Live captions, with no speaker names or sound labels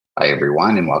Hi,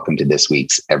 everyone, and welcome to this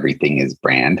week's Everything is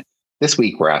Brand. This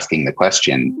week, we're asking the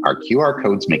question, are QR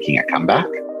codes making a comeback?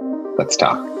 Let's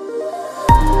talk.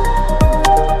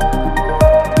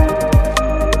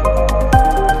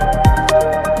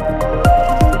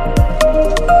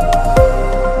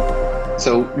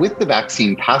 So with the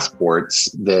vaccine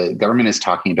passports, the government is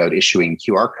talking about issuing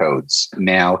QR codes.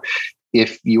 Now,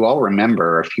 if you all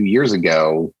remember, a few years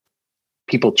ago,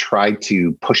 people tried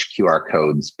to push QR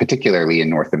codes, particularly in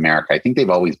North America. I think they've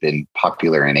always been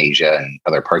popular in Asia and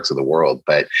other parts of the world,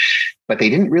 but they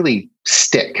didn't really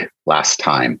stick last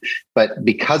time. But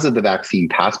because of the vaccine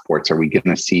passports, are we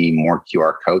going to see more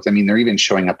QR codes? I mean, they're even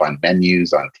showing up on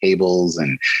menus, on tables,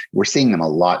 and we're seeing them a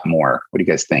lot more. What do you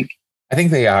guys think? I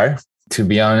think they are, to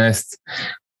be honest.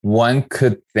 One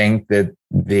could think that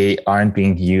they aren't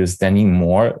being used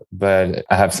anymore, but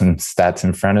I have some stats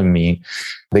in front of me.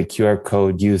 The QR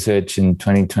code usage in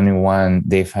 2021,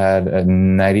 they've had a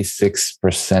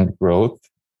 96% growth,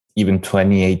 even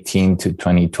 2018 to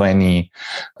 2020.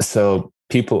 So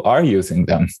people are using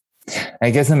them.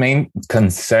 I guess the main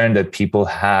concern that people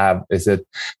have is that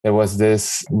there was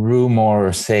this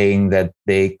rumor saying that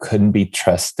they couldn't be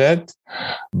trusted.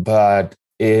 But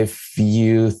if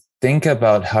you think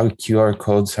about how QR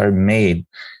codes are made,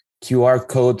 QR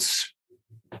codes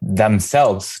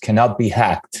themselves cannot be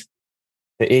hacked.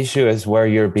 The issue is where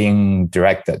you're being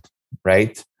directed,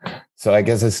 right? So I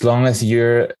guess as long as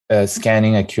you're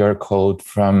scanning a QR code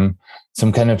from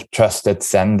some kind of trusted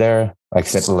sender, like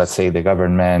let's say the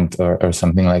government or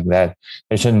something like that,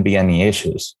 there shouldn't be any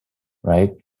issues, right?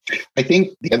 I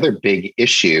think the other big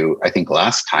issue, I think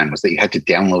last time, was that you had to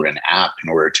download an app in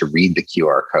order to read the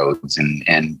QR codes.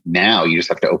 And now you just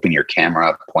have to open your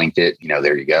camera, point it,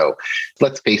 there you go.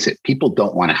 Let's face it, people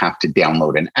don't want to have to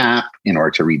download an app in order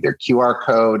to read their QR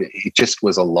code. It just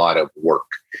was a lot of work.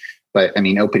 But I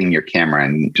mean, opening your camera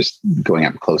and just going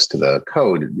up close to the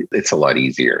code, it's a lot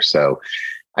easier. So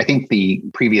I think the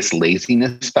previous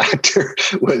laziness factor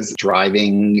was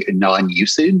driving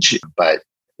non-usage, but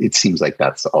it seems like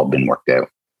that's all been worked out.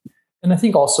 And I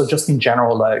think also just in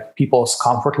general, like people's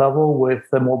comfort level with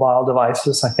the mobile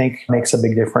devices, I think makes a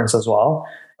big difference as well.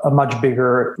 A much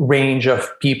bigger range of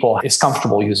people is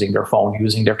comfortable using their phone,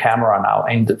 using their camera now.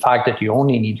 And the fact that you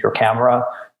only need your camera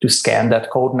to scan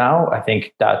that code now, I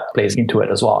think that plays into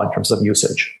it as well in terms of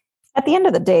usage. At the end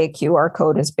of the day, a QR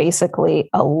code is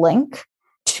basically a link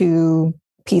to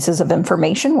pieces of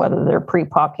information, whether they're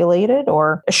pre-populated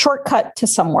or a shortcut to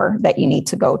somewhere that you need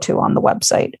to go to on the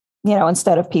website.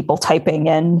 Instead of people typing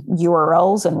in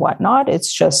URLs and whatnot,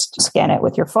 it's just scan it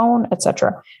with your phone,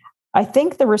 etc. I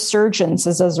think the resurgence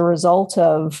is as a result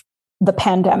of the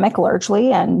pandemic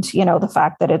largely, and, the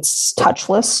fact that it's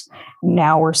touchless.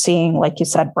 Now we're seeing, like you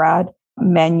said, Brad,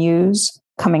 menus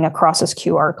coming across as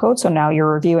QR codes. So now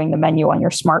you're reviewing the menu on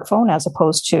your smartphone as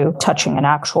opposed to touching an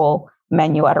actual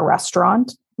menu at a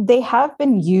restaurant. They have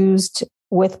been used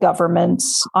with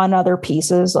governments on other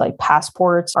pieces, like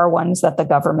passports are ones that the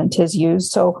government has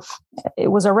used. So it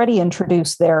was already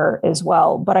introduced there as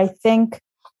well. But I think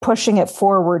pushing it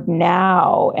forward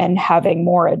now and having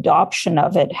more adoption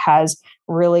of it has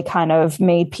really kind of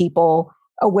made people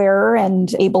aware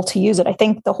and able to use it. I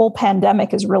think the whole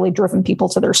pandemic has really driven people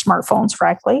to their smartphones,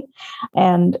 frankly,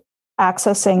 and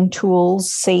accessing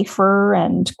tools safer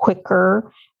and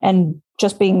quicker, and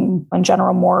just being in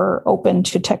general more open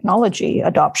to technology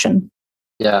adoption.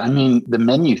 Yeah, I mean, the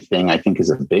menu thing I think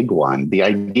is a big one. The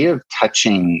idea of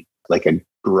touching like a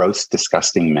gross,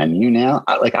 disgusting menu now,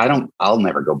 I'll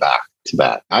never go back to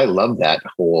that. I love that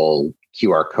whole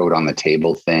QR code on the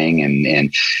table thing.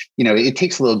 And it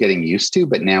takes a little getting used to,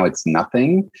 but now it's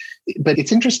nothing. But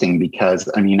it's interesting because,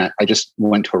 I just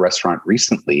went to a restaurant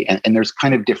recently and there's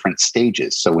kind of different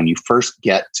stages. So when you first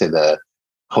get to the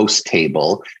host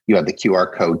table, you have the QR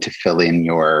code to fill in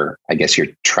your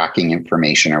tracking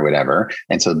information or whatever.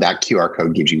 And so that QR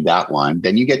code gives you that one.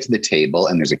 Then you get to the table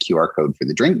and there's a QR code for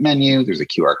the drink menu. There's a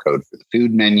QR code for the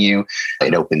food menu.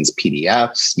 It opens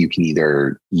PDFs. You can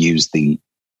either use the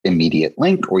immediate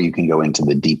link or you can go into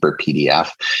the deeper PDF.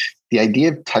 The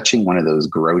idea of touching one of those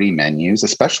grody menus,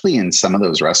 especially in some of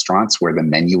those restaurants where the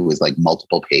menu was like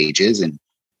multiple pages and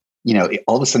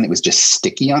all of a sudden it was just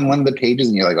sticky on one of the pages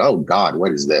and you're like, oh God,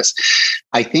 what is this?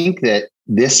 I think that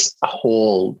this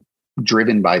whole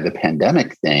driven by the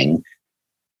pandemic thing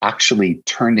actually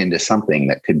turned into something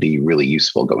that could be really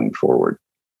useful going forward.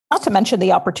 Not to mention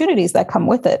the opportunities that come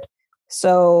with it.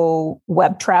 So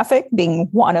web traffic being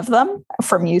one of them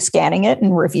from you scanning it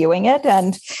and reviewing it,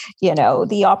 and,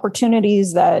 the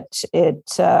opportunities that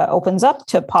it opens up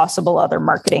to possible other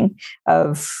marketing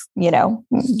of,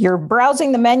 you're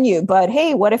browsing the menu, but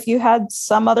hey, what if you had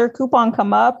some other coupon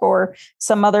come up or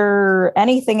some other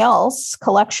anything else,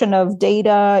 collection of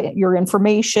data, your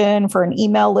information for an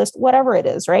email list, whatever it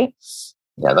is, right?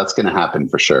 Yeah, that's going to happen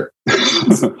for sure.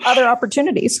 Other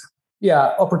opportunities.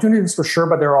 Yeah, opportunities for sure,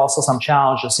 but there are also some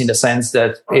challenges in the sense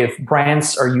that if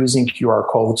brands are using QR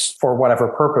codes for whatever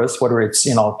purpose, whether it's,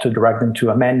 to direct them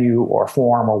to a menu or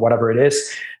form or whatever it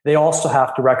is, they also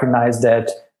have to recognize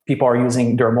that people are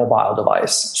using their mobile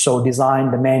device. So design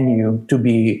the menu to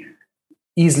be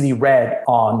easily read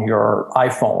on your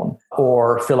iPhone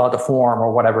or fill out a form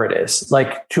or whatever it is.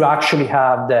 Like to actually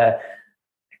have the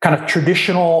kind of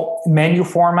traditional menu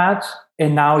format,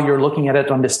 and now you're looking at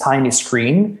it on this tiny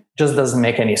screen, just doesn't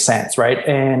make any sense, right?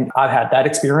 And I've had that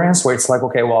experience where it's like,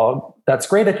 okay, well, that's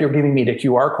great that you're giving me the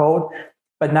QR code,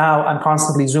 but now I'm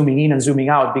constantly zooming in and zooming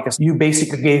out because you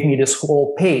basically gave me this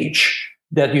whole page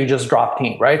that you just dropped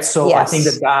in, right? So yes. I think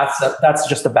that's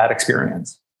just a bad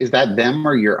experience. Is that them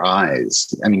or your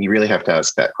eyes? I mean, you really have to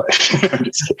ask that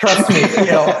question. Trust me,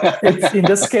 it's, in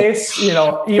this case,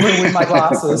 even with my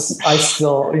glasses, I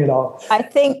still, I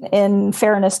think in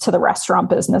fairness to the restaurant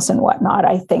business and whatnot,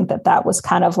 I think that was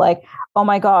kind of like, oh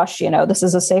my gosh, this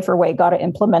is a safer way, got to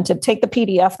implement it. Take the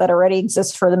PDF that already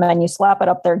exists for the menu, slap it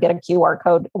up there, get a QR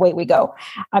code, away we go.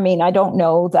 I mean, I don't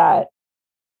know that,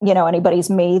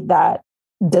 anybody's made that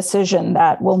decision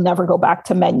that will never go back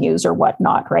to menus or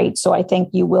whatnot, right? So I think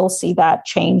you will see that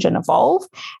change and evolve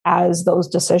as those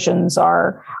decisions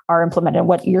are implemented.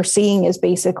 What you're seeing is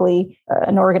basically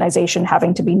an organization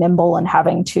having to be nimble and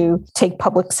having to take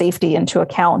public safety into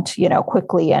account,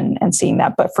 quickly and seeing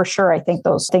that. But for sure, I think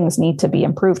those things need to be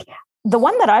improved. The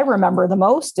one that I remember the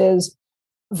most is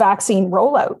vaccine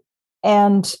rollout.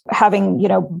 And having,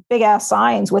 big ass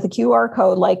signs with a QR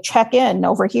code, like check in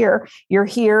over here, you're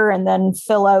here, and then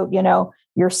fill out,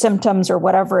 your symptoms or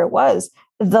whatever it was.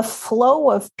 The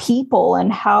flow of people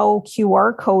and how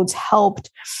QR codes helped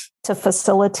to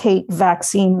facilitate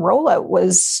vaccine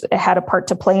rollout had a part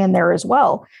to play in there as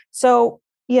well. So,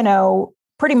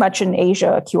 pretty much in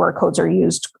Asia, QR codes are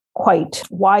used quite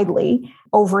widely.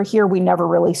 Over here, we never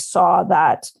really saw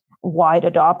that wide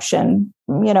adoption,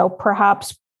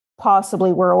 perhaps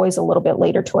possibly we're always a little bit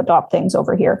later to adopt things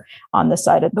over here on this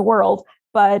side of the world.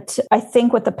 But I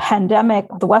think with the pandemic,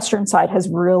 the Western side has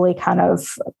really kind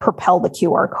of propelled the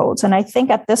QR codes. And I think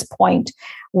at this point,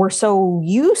 we're so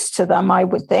used to them, I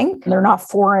would think. They're not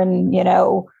foreign,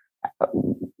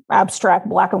 abstract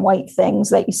black and white things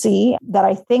that you see, that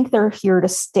I think they're here to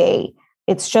stay.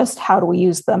 It's just how do we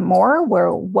use them more?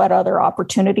 What other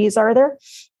opportunities are there?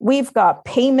 We've got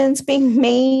payments being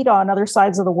made on other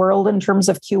sides of the world in terms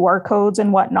of QR codes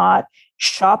and whatnot.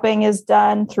 Shopping is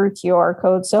done through QR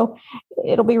codes. So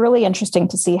it'll be really interesting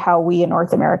to see how we in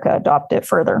North America adopt it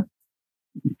further.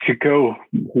 To go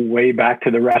way back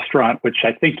to the restaurant, which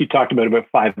I think you talked about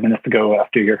 5 minutes ago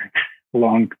after your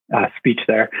long speech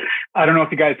there. I don't know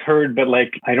if you guys heard, but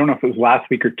I don't know if it was last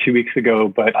week or 2 weeks ago,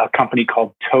 but a company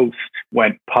called Toast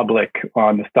went public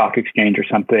on the stock exchange or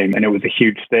something, and it was a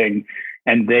huge thing.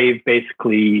 And they've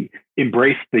basically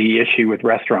embraced the issue with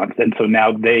restaurants. And so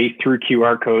now through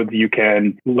QR codes, you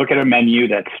can look at a menu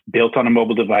that's built on a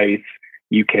mobile device.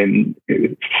 You can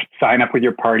sign up with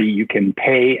your party. You can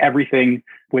pay everything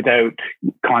without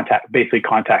basically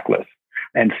contactless.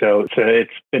 And so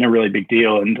it's been a really big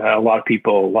deal. And a lot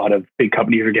of big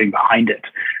companies are getting behind it.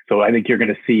 So I think you're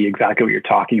going to see exactly what you're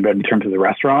talking about in terms of the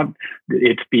restaurant.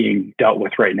 It's being dealt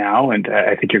with right now. And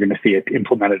I think you're going to see it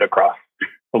implemented across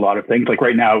a lot of things. Like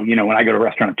right now, when I go to a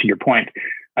restaurant, to your point,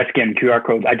 I scan QR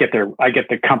codes. I get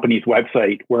the company's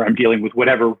website where I'm dealing with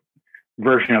whatever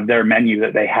version of their menu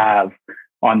that they have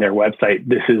on their website.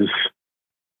 This is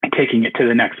taking it to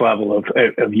the next level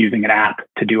of using an app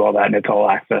to do all that. And it's all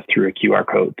accessed through a QR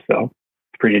code. So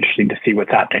it's pretty interesting to see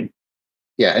what's happening.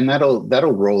 Yeah, and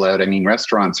that'll roll out. I mean,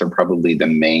 restaurants are probably the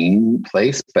main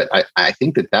place, but I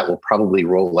think that will probably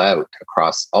roll out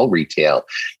across all retail,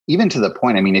 even to the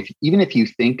point. I mean, even if you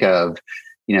think of,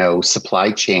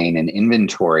 supply chain and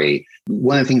inventory,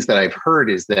 one of the things that I've heard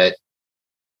is that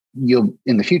you'll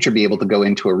in the future be able to go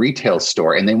into a retail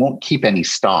store and they won't keep any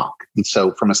stock. And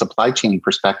so from a supply chain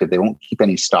perspective, they won't keep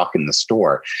any stock in the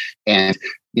store. And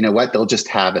you know what? They'll just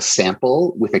have a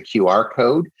sample with a QR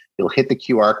code. You'll hit the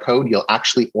QR code. You'll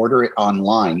actually order it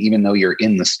online, even though you're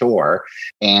in the store,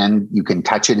 and you can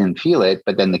touch it and feel it.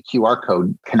 But then the QR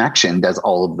code connection does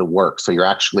all of the work. So you're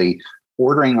actually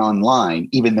ordering online,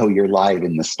 even though you're live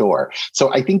in the store.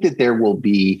 So I think that there will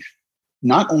be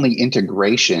not only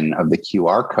integration of the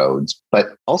QR codes,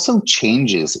 but also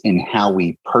changes in how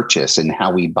we purchase and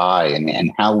how we buy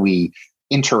and how we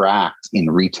interact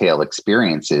in retail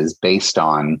experiences based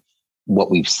on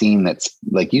what we've seen that's,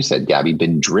 like you said, Gabby,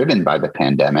 been driven by the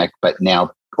pandemic, but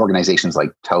now organizations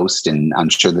like Toast, and I'm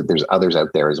sure that there's others out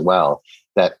there as well,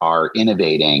 that are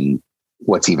innovating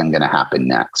what's even going to happen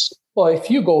next. Well, if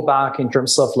you go back in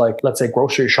terms of like, let's say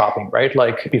grocery shopping, right?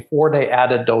 Like before they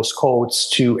added those codes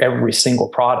to every single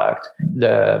product,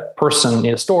 the person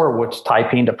in the store would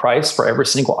type in the price for every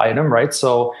single item, right?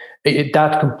 So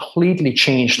that completely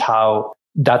changed how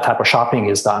that type of shopping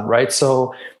is done, right?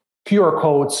 So QR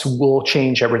codes will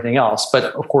change everything else. But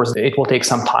of course, it will take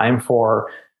some time for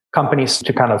companies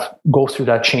to kind of go through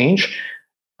that change.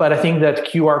 But I think that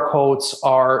QR codes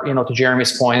are, to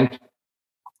Jeremy's point,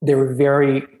 they're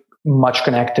very much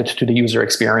connected to the user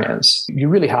experience. You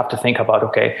really have to think about,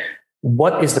 okay,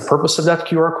 what is the purpose of that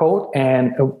QR code,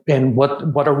 and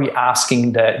what are we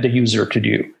asking the user to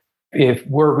do? If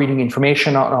we're reading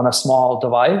information on a small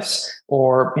device,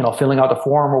 or filling out a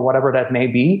form or whatever that may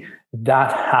be,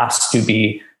 that has to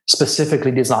be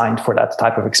specifically designed for that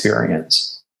type of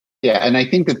experience. Yeah, and I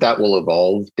think that will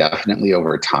evolve definitely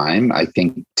over time. I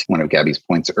think to one of Gabby's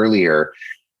points earlier,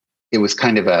 it was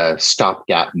kind of a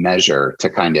stopgap measure to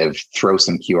kind of throw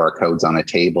some QR codes on a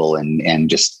table and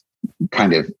just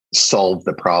kind of solve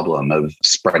the problem of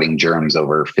spreading germs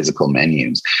over physical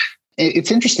menus.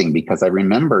 It's interesting because I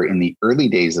remember in the early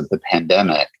days of the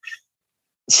pandemic,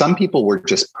 some people were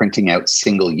just printing out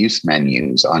single-use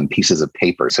menus on pieces of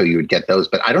paper. So you would get those,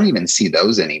 but I don't even see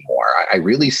those anymore. I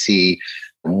really see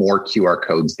more QR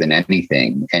codes than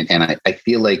anything. And I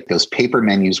feel like those paper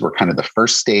menus were kind of the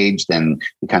first stage, then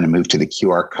we kind of moved to the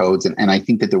QR codes. And I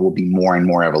think that there will be more and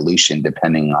more evolution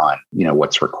depending on,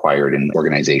 what's required in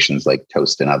organizations like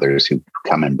Toast and others who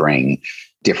come and bring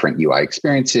different UI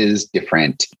experiences,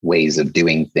 different ways of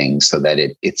doing things so that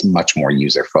it's much more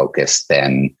user-focused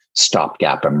than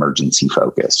stopgap emergency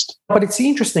focused. But it's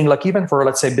interesting, like even for,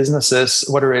 let's say, businesses,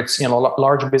 whether it's,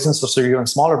 large businesses or even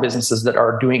smaller businesses that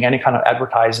are doing any kind of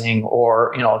advertising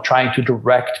or, trying to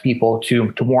direct people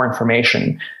to more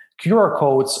information, QR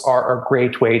codes are a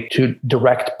great way to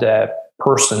direct the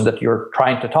person that you're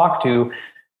trying to talk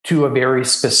to a very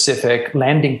specific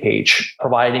landing page,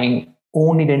 providing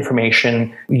only the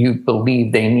information you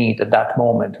believe they need at that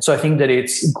moment. So I think that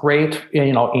it's great,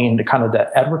 in the kind of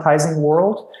the advertising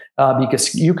world,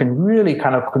 because you can really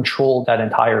kind of control that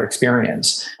entire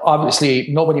experience. Obviously,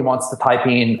 nobody wants to type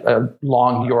in a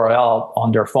long URL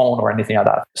on their phone or anything like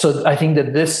that. So I think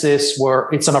that this is where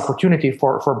it's an opportunity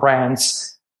for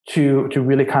brands to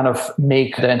really kind of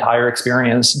make the entire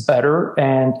experience better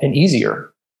and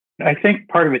easier. I think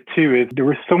part of it too is there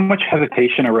was so much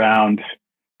hesitation around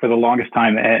for the longest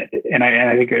time. And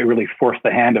I think it really forced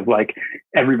the hand of like,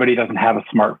 everybody doesn't have a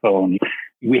smartphone.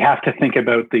 We have to think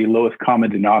about the lowest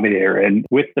common denominator. And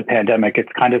with the pandemic,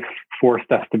 it's kind of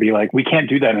forced us to be like, we can't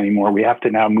do that anymore. We have to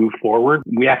now move forward.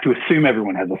 We have to assume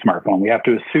everyone has a smartphone. We have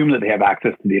to assume that they have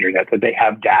access to the internet, that they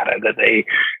have data, that they,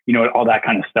 all that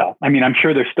kind of stuff. I mean, I'm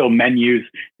sure there's still menus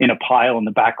in a pile in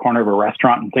the back corner of a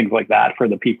restaurant and things like that for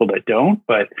the people that don't.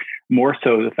 But more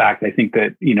so the fact, I think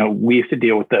that, we used to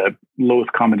deal with the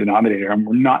lowest common denominator, and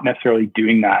we're not necessarily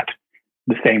doing that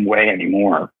the same way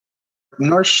anymore.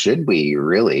 Nor should we,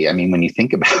 really. I mean, when you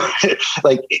think about it,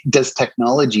 like, does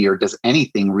technology or does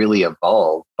anything really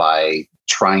evolve by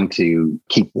trying to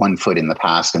keep one foot in the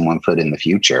past and one foot in the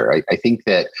future? I think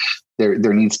that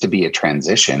there needs to be a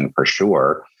transition for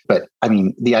sure. But I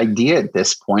mean, the idea at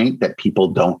this point that people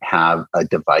don't have a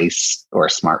device or a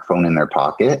smartphone in their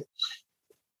pocket,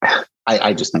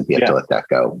 I just think we have to let that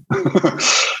go.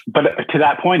 But to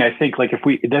that point, I think like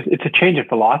it's a change of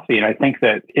philosophy. And I think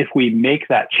that if we make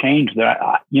that change, that,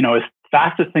 as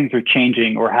fast as things are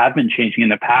changing or have been changing in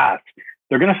the past,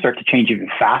 they're going to start to change even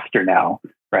faster now,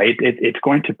 right? It's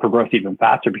going to progress even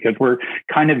faster because we're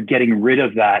kind of getting rid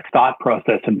of that thought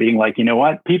process and being like, you know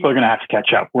what, people are going to have to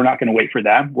catch up. We're not going to wait for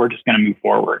them. We're just going to move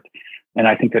forward. And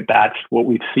I think that that's what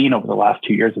we've seen over the last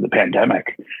 2 years of the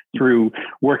pandemic through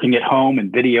working at home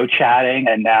and video chatting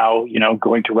and now,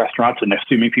 going to restaurants and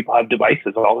assuming people have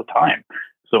devices all the time.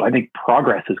 So I think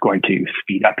progress is going to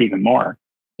speed up even more.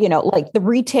 Like the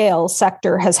retail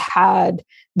sector has had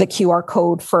the QR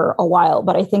code for a while,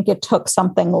 but I think it took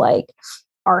something like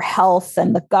our health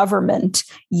and the government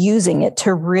using it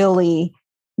to really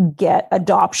get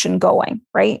adoption going,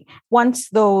 right? Once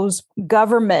those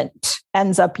government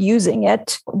ends up using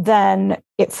it, then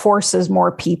it forces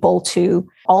more people to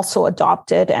also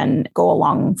adopt it and go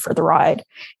along for the ride.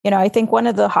 I think one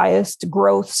of the highest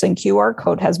growths in QR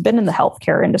code has been in the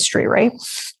healthcare industry, right?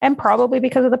 And probably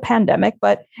because of the pandemic,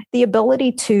 but the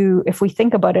ability to, if we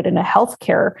think about it in a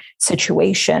healthcare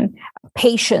situation,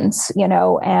 patients,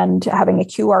 and having a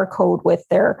QR code with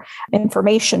their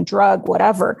information, drug,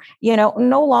 whatever,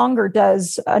 no longer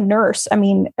does a nurse. I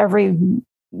mean, every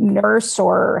nurse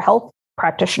or health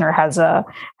practitioner has a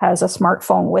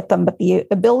smartphone with them, but the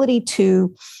ability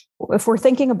to, if we're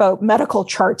thinking about medical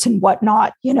charts and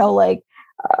whatnot,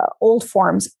 old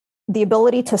forms, the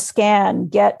ability to scan,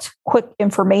 get quick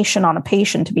information on a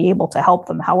patient to be able to help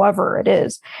them however it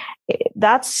is,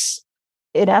 that's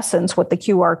in essence what the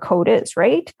QR code is,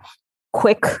 right?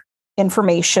 Quick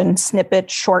information, snippet,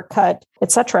 shortcut,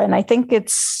 etc. And I think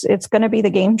it's going to be the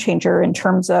game changer in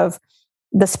terms of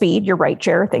the speed. You're right,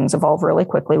 Jer. Things evolve really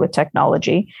quickly with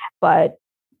technology, but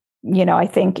I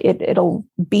think it'll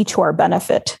be to our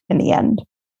benefit in the end.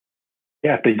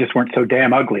 Yeah, if they just weren't so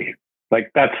damn ugly. I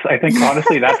think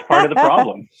honestly, that's part of the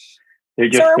problem.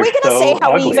 So are we going to say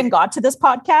how we even got to this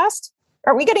podcast?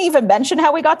 Are we going to even mention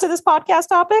how we got to this podcast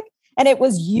topic? And it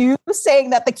was you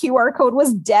saying that the QR code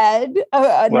was dead.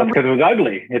 Well, because it was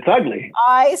ugly. It's ugly.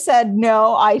 I said,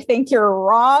 no, I think you're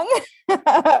wrong.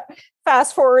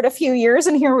 Fast forward a few years,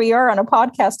 and here we are on a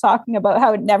podcast talking about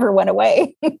how it never went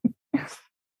away.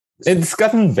 It's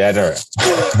gotten better,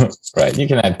 right? You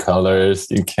can add colors,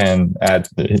 you can add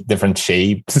different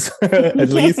shapes, at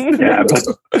least. Yeah, but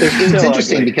it's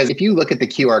interesting because if you look at the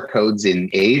QR codes in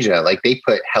Asia, they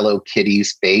put Hello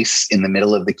Kitty's face in the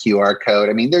middle of the QR code.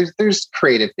 I mean, there's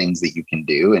creative things that you can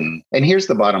do. And here's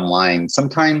the bottom line.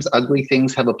 Sometimes ugly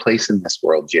things have a place in this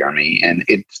world, Jeremy, and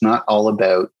it's not all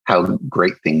about how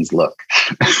great things look.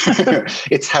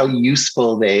 It's how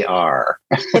useful they are.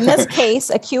 In this case,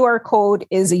 a QR code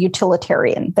is a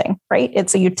utilitarian thing, right?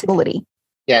 It's a utility.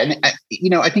 Yeah. And,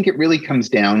 I think it really comes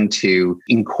down to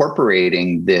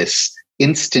incorporating this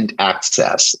instant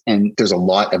access. And there's a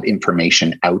lot of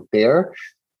information out there.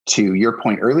 To your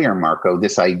point earlier, Marco,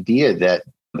 this idea that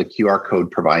the QR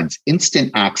code provides instant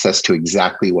access to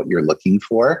exactly what you're looking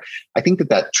for. I think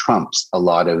that trumps a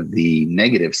lot of the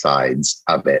negative sides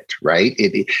of it, right?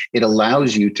 It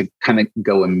allows you to kind of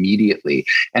go immediately.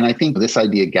 And I think this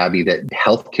idea, Gabby, that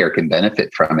healthcare can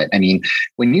benefit from it. I mean,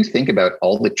 when you think about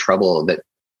all the trouble that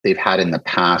they've had in the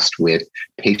past with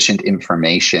patient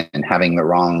information and having the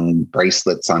wrong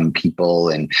bracelets on people.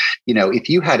 And, if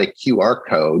you had a QR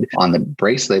code on the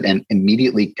bracelet and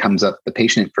immediately comes up the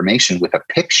patient information with a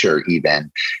picture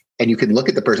even, and you can look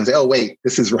at the person and say, oh, wait,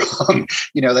 this is wrong.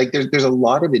 There's a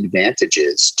lot of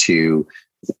advantages to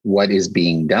what is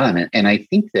being done. And I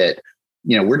think that,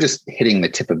 we're just hitting the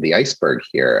tip of the iceberg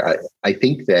here. I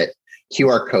think that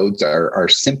QR codes are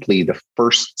simply the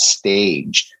first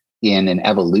stage in an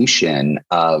evolution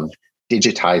of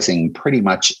digitizing pretty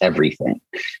much everything.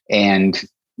 And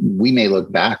we may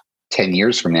look back 10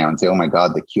 years from now and say, oh my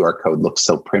God, the QR code looks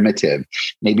so primitive.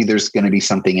 Maybe there's going to be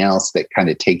something else that kind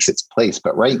of takes its place.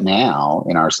 But right now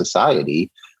in our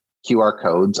society, QR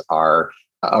codes are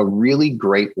a really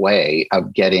great way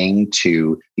of getting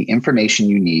to the information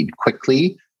you need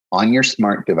quickly on your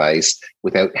smart device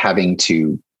without having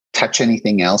to touch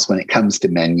anything else when it comes to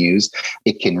menus.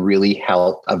 It can really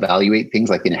help evaluate things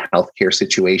like in a healthcare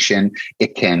situation.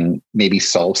 It can maybe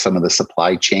solve some of the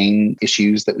supply chain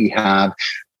issues that we have.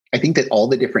 I think that all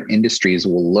the different industries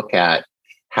will look at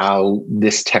how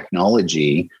this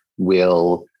technology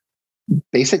will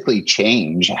basically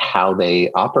change how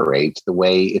they operate, the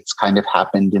way it's kind of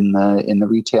happened in the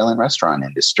retail and restaurant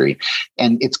industry.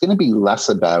 And it's going to be less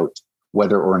about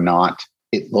whether or not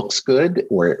it looks good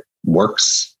or it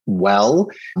works well,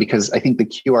 because I think the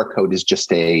QR code is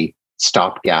just a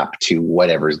stopgap to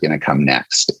whatever is going to come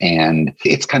next. And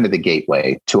it's kind of the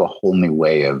gateway to a whole new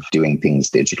way of doing things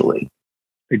digitally.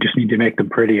 They just need to make them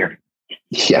prettier.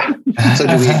 Yeah. So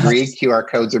do we agree QR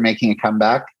codes are making a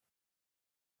comeback?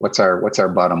 What's our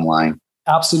bottom line?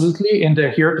 Absolutely. And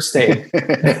they're here to stay.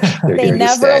 They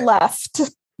never left.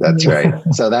 That's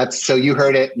right. So you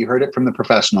heard it. You heard it from the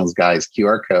professionals, guys.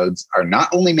 QR codes are not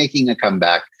only making a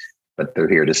comeback, but they're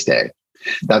here to stay.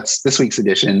 That's this week's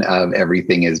edition of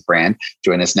Everything is Brand.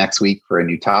 Join us next week for a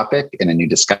new topic and a new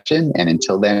discussion. And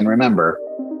until then, remember,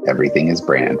 everything is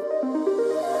brand.